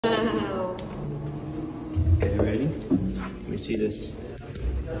see this.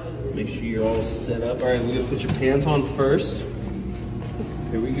 Make sure you're all set up. All right, we're gonna put your pants on first.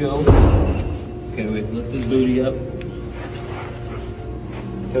 Here we go. Okay, wait, lift this booty up.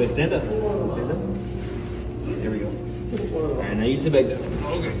 Okay, wait, stand up. Stand up. There we go. All right, now you sit back down.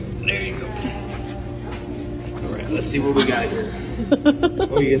 Okay, there you go. All right, let's see what we got here.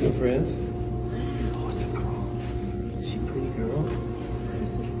 Oh, you got some friends? Oh, it's a girl. Is she a pretty girl?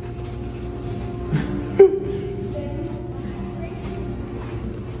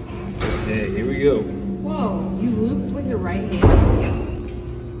 Okay, here we go. Whoa, you looped with your right hand?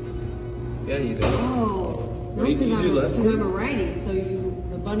 Yeah, you do. Oh. What do you do left? Because I'm a righty, so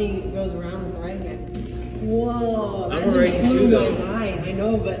the bunny goes around with the right hand. Whoa, that I'm a righty too, though. My mind. I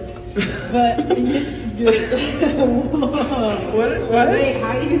know, but whoa. What? Wait,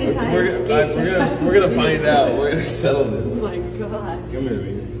 how are you gonna tie a skate? We're gonna find out. We're gonna settle this. Oh my god. Come here,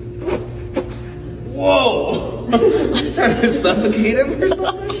 baby. Whoa! You trying to suffocate him or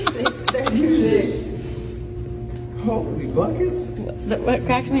something? They're too big. Holy buckets! What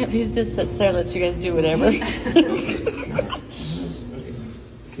cracks me up, he just sits there, lets you guys do whatever.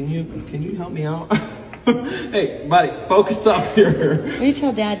 Can you help me out? Hey, buddy, focus up here. Will you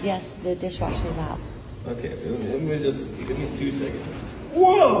tell Dad, yes, the dishwasher's out? Okay, let me just give me 2 seconds.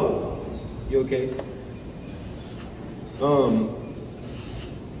 Whoa! You okay?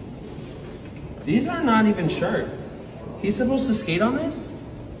 These are not even sharp. He's supposed to skate on this?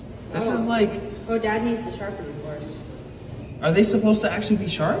 This is like... Oh, Dad needs to sharpen them for us. Are they supposed to actually be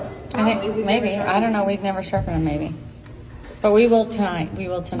sharp? I think, maybe. I don't know. We've never sharpened them, maybe. But we will tonight. We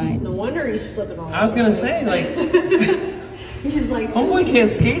will tonight. No wonder he's slipping all over. I was gonna say, like... He's like... Homeboy can't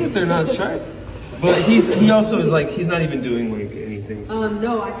skate if they're not sharp. But he also is like, he's not even doing like anything. So.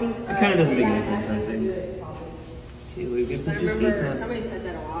 No, I think... It kind of doesn't make any difference, I think. Okay, we get I some skates remember on. somebody said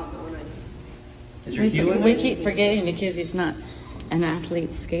that a while ago when I just... Is your heel in We there? keep forgetting because he's not an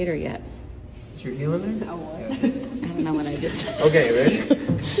athlete skater yet. Is your heel in there? Oh, what? I don't know what I just said. Okay, ready?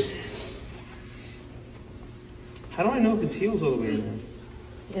 How do I know if his heel's all the way in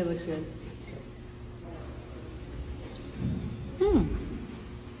there? It looks good.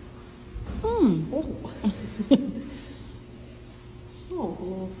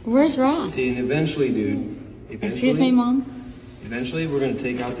 Where's Ross? See, and eventually, dude. Excuse me, Mom? Eventually, we're going to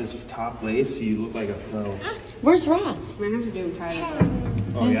take out this top lace so you look like a pro. Where's Ross? I have to do him try it.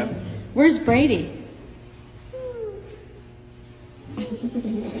 Oh, yeah? Where's Brady?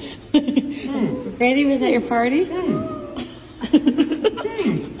 Brady was at your party?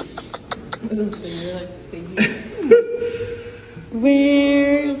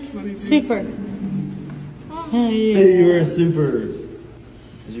 Where's Super? Hey, you're a super.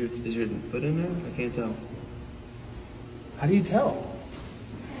 Is your foot in there? I can't tell. How do you tell?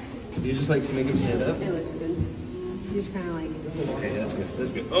 Do you just like to make him stand up? It looks good. He's kind of like... Okay, that's good.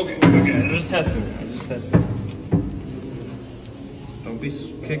 That's good. Okay, I'm just testing it. I'm just testing it. Don't be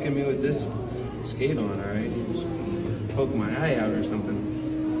kicking me with this skate on, all right? Just poke my eye out or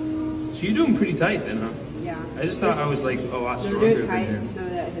something. So you're doing pretty tight then, huh? Yeah. I just thought I was like a lot So do stronger it tight than him. so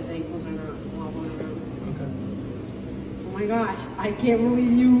that his ankles are not wobbling around. Okay. Oh my gosh, I can't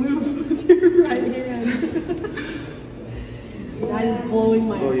believe you move with your right hand. That is blowing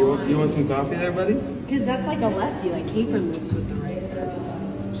my Oh, mind. you want some coffee there, buddy? Because that's like a lefty, like Capron moves with the right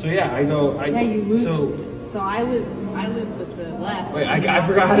first. So yeah, I go. Yeah, you move. So So I live with the left. wait, I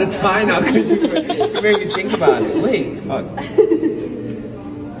forgot how to tie now because you made me think about it. Wait, fuck.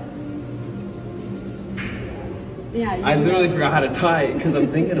 Yeah. I literally forgot how to tie it because I'm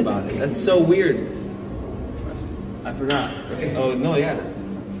thinking about it. That's so weird. I forgot. Okay. Oh no, yeah.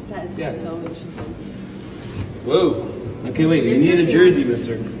 That is Yeah. so interesting. Whoa. Okay, wait. You need a jersey,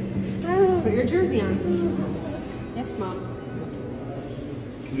 mister. Put your jersey on. Yes, Mom.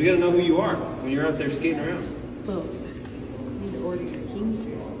 Because we gotta know who you are when you're out there skating around. Well, you need to order your King's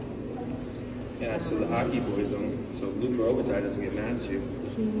jersey. Yeah, so the hockey boys don't. So Luke Robitaille doesn't get mad at you.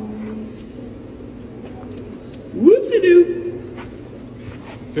 Kings. Whoopsie-doo.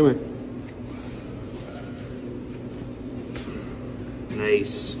 Come here.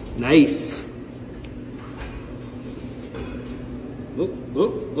 Nice. Nice.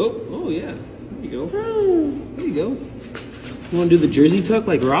 Oh, yeah. There you go. There you go. You want to do the jersey tuck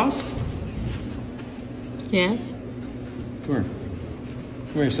like Ross? Yes. Come here.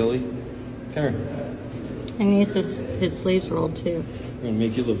 Come here, Sully. Come here. And he needs his sleeves rolled too. I'm going to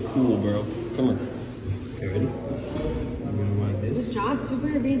make you look cool, bro. Come here. Okay, ready? I'm going to wind this. Good job, Super,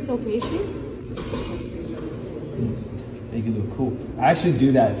 you're being so patient. Make it look cool. I actually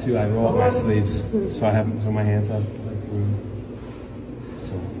do that too. I roll up my sleeves so my hands have like room.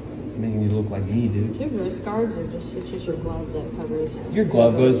 So making you look like me, dude. Your wrist guards are just, it's just your glove that covers. Your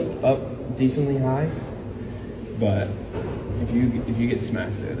glove goes up decently high, but if you get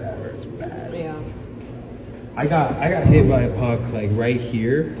smacked there, that hurts bad. Yeah. I got hit by a puck like right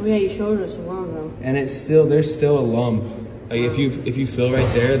here, Oh yeah, you showed us a while ago. and there's still a lump. Like if you feel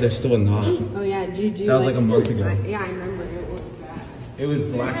right there, there's still a knot. Oh yeah, did you? That was like a month ago. Yeah, I remember. It was bad. It was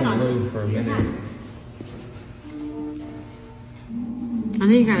black and blue for a minute. I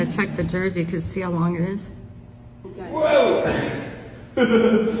think you gotta check the jersey to see how long it is. Whoa!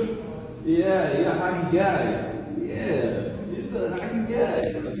 yeah, hockey guy. Yeah, he's a hockey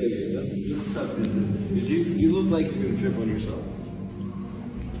guy. Okay, that's tough, isn't it? Because you look like you're gonna trip on yourself.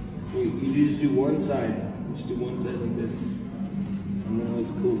 You just do one side. Just do one side like this. And then it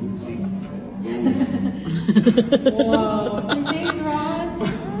looks cool. See? Boom. Whoa! Thanks,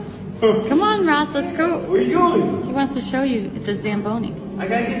 Ross. Come on, Ross, let's go. Where are you going? He wants to show you the Zamboni. I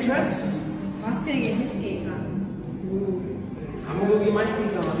gotta get dressed. Ross gonna get his skates on. I'm gonna go get my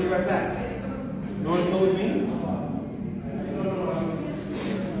skates on. I'll be right back. You wanna come with me?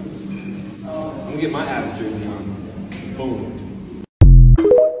 I'm gonna get my Avs jersey on. Boom.